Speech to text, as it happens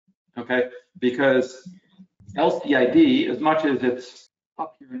okay? Because LCID, as much as it's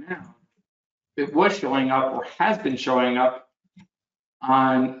up here now, it was showing up or has been showing up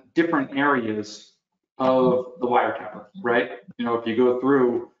on different areas of the wiretapper, right? You know, if you go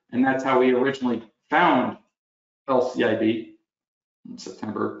through, and that's how we originally found LCID on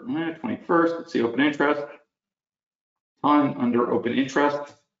September 21st. Let's see, open interest, ton under open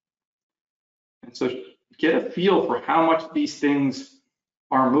interest. And so get a feel for how much these things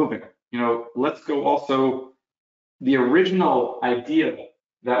are moving. You know, let's go also the original idea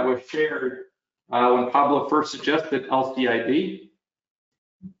that was shared when Pablo first suggested LCID.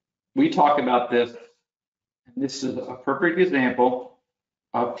 We talk about this, and this is a perfect example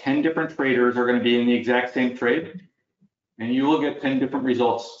of 10 different traders are going to be in the exact same trade, and you will get 10 different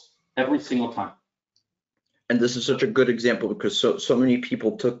results every single time. And this is such a good example because so many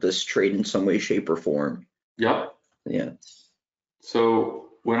people took this trade in some way, shape, or form. Yep. Yeah.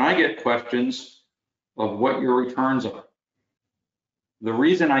 So when I get questions of what your returns are, the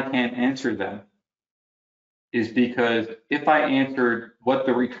reason I can't answer them is because if I answered what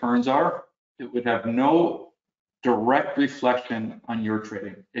the returns are, it would have no direct reflection on your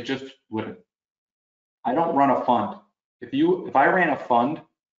trading. It just wouldn't. I don't run a fund. If I ran a fund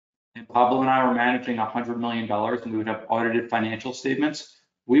and Pablo and I were managing $100 million and we would have audited financial statements,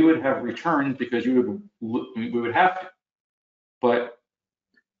 we would have returns because we would have to. But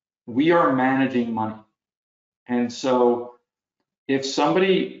we are managing money. And so if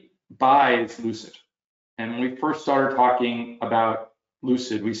somebody buys Lucid, and when we first started talking about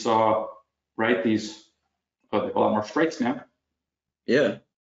Lucid, we saw, right, these, they have a lot more strikes now. Yeah.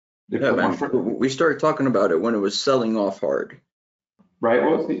 We started talking about it when it was selling off hard. Right.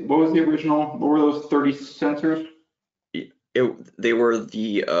 What was the original? What were those 30 sensors? They were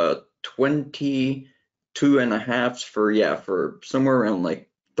the 22 and a halves for somewhere around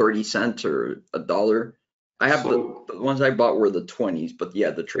like 30 cents or $1. I have the ones I bought were the 20s, but yeah,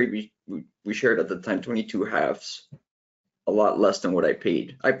 the trade we shared at the time, 22 halves, a lot less than what I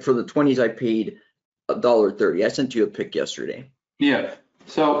paid. For the 20s, I paid $1.30. I sent you a pic yesterday. Yeah.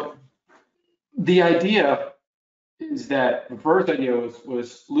 So the idea is that the first idea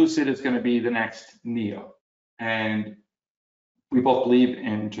was Lucid is going to be the next Neo, and we both believe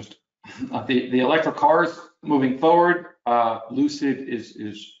in just the electric cars moving forward. Lucid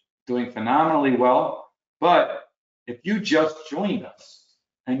is doing phenomenally well. But if you just joined us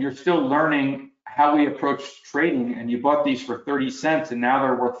and you're still learning how we approach trading and you bought these for 30 cents and now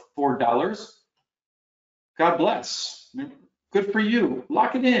they're worth $4, God bless. Good for you.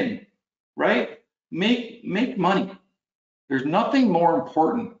 Lock it in, right? Make money. There's nothing more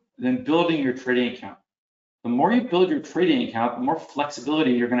important than building your trading account. The more you build your trading account, the more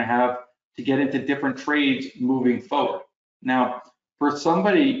flexibility you're going to have to get into different trades moving forward. Now, for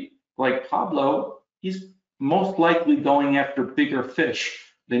somebody like Pablo, he's most likely going after bigger fish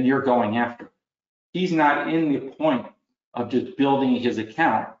than you're going after. He's not in the point of just building his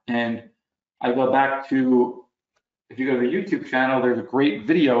account. And I go back to, if you go to the YouTube channel, there's a great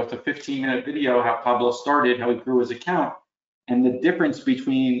video. It's a 15-minute video how Pablo started, how he grew his account, and the difference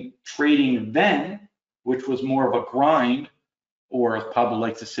between trading then, which was more of a grind, or as Pablo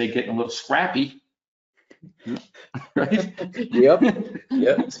likes to say, getting a little scrappy, right?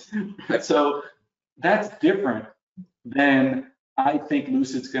 Yep. So that's different than I think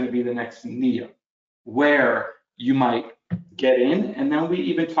Lucid's going to be the next Neo, where you might get in, and then we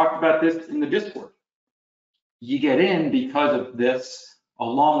even talked about this in the Discord. You get in because of this,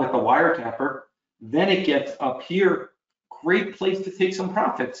 along with the wiretapper, then it gets up here, great place to take some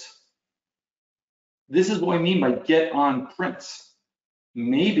profits. This is what I mean by get on prints.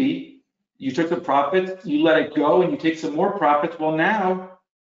 Maybe you took the profits, you let it go, and you take some more profits. Well, now,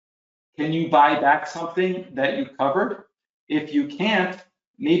 can you buy back something that you covered? If you can't,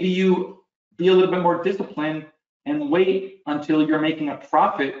 maybe you be a little bit more disciplined and wait until you're making a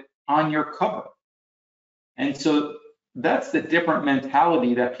profit on your cover. And so that's the different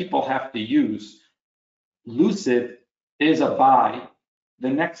mentality that people have to use. Lucid is a buy the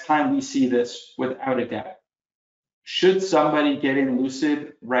next time we see this, without a doubt. Should somebody get in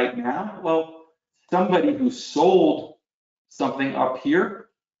Lucid right now? Well, somebody who sold something up here,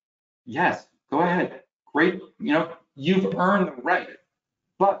 yes, go ahead. Great, you've earned the right.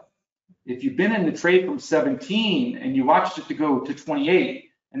 But if you've been in the trade from 17 and you watched it to go to 28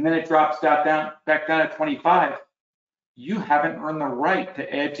 and then it drops back down at 25, you haven't earned the right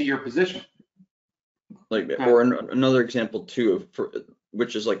to add to your position. Or another example too,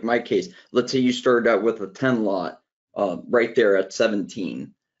 which is like my case. Let's say you started out with a 10 lot right there at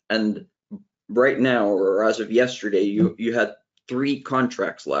 17, and right now, or as of yesterday, you had 3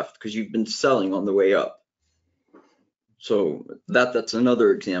 contracts left because you've been selling on the way up. So that's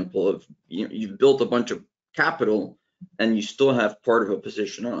another example of, you know, you've built a bunch of capital and you still have part of a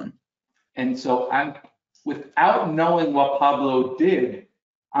position on. And so without knowing what Pablo did,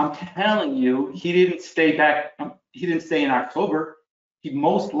 I'm telling you, he didn't stay back. He didn't stay in October. He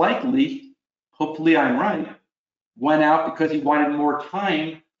most likely, hopefully I'm right, went out because he wanted more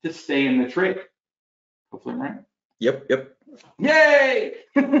time to stay in the trade. Hopefully I'm right. Yep. Yay!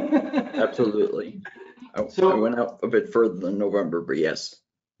 Absolutely. I went out a bit further than November, but yes.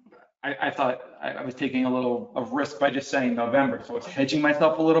 I thought I was taking a little of risk by just saying November, so I was hedging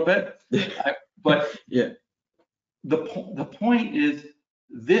myself a little bit. But yeah, the point is,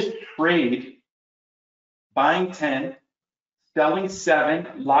 this trade, buying 10, selling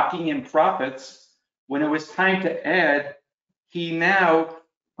 7, locking in profits, when it was time to add, he now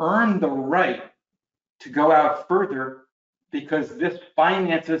earned the right to go out further because this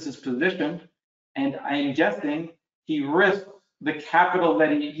finances his position, and I'm guessing he risks the capital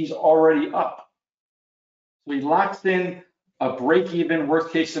that he's already up. So he locks in a break-even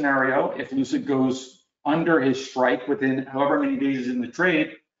worst-case scenario if Lucid goes under his strike within however many days in the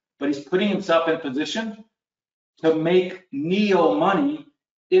trade, but he's putting himself in position to make NEO money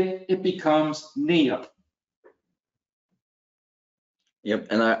if it becomes NEO. Yep,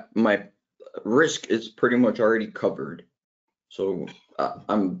 and my risk is pretty much already covered. So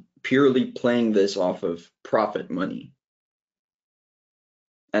I'm purely playing this off of profit money.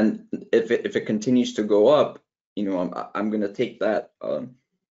 And if it continues to go up, you know, I'm going to take that,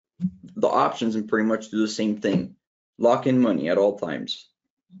 the options, and pretty much do the same thing. Lock in money at all times.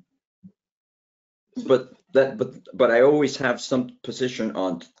 But I always have some position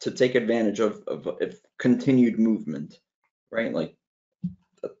on to take advantage of continued movement, right? Like,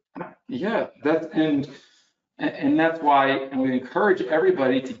 yeah, and that's why, and we encourage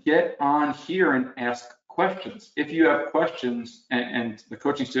everybody to get on here and ask questions. If you have questions, and the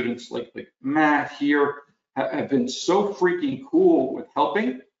coaching students like Matt here have been so freaking cool with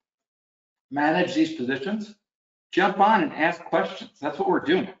helping manage these positions, jump on and ask questions. That's what we're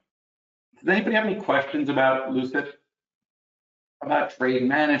doing. Does anybody have any questions about Lucid, about trade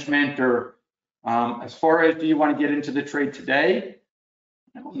management, or as far as do you want to get into the trade today?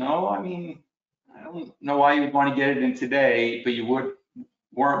 I don't know. I mean, I don't know why you would want to get it in today, but you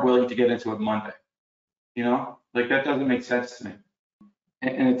weren't willing to get into it Monday. You know, like that doesn't make sense to me.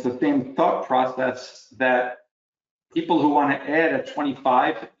 And it's the same thought process that people who want to add a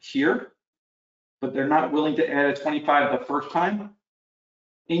 25 here, but they're not willing to add a 25 the first time.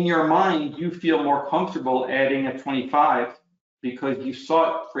 In your mind, you feel more comfortable adding a 25 because you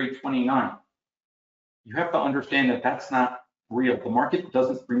saw it trade 29. You have to understand that that's not real. The market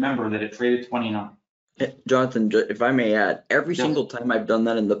doesn't remember that it traded 29. Jonathan, if I may add, every single time I've done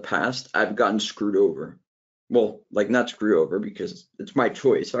that in the past, I've gotten screwed over. Well, like not screwed over because it's my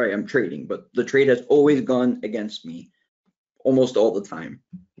choice. Sorry, I'm trading, but the trade has always gone against me almost all the time.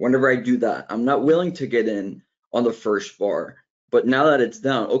 Whenever I do that, I'm not willing to get in on the first bar. But now that it's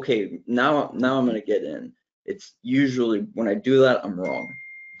down, okay, now I'm going to get in. It's usually when I do that, I'm wrong.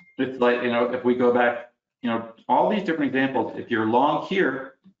 It's like, you know, if we go back, you know, all these different examples, if you're long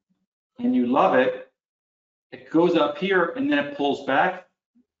here and you love it, it goes up here and then it pulls back.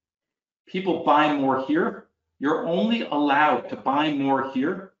 People buy more here. You're only allowed to buy more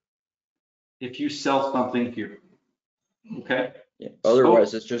here if you sell something here. Okay? Yeah.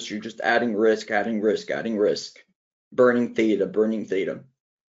 Otherwise, it's just, you're just adding risk, adding risk, adding risk. Burning theta, burning theta.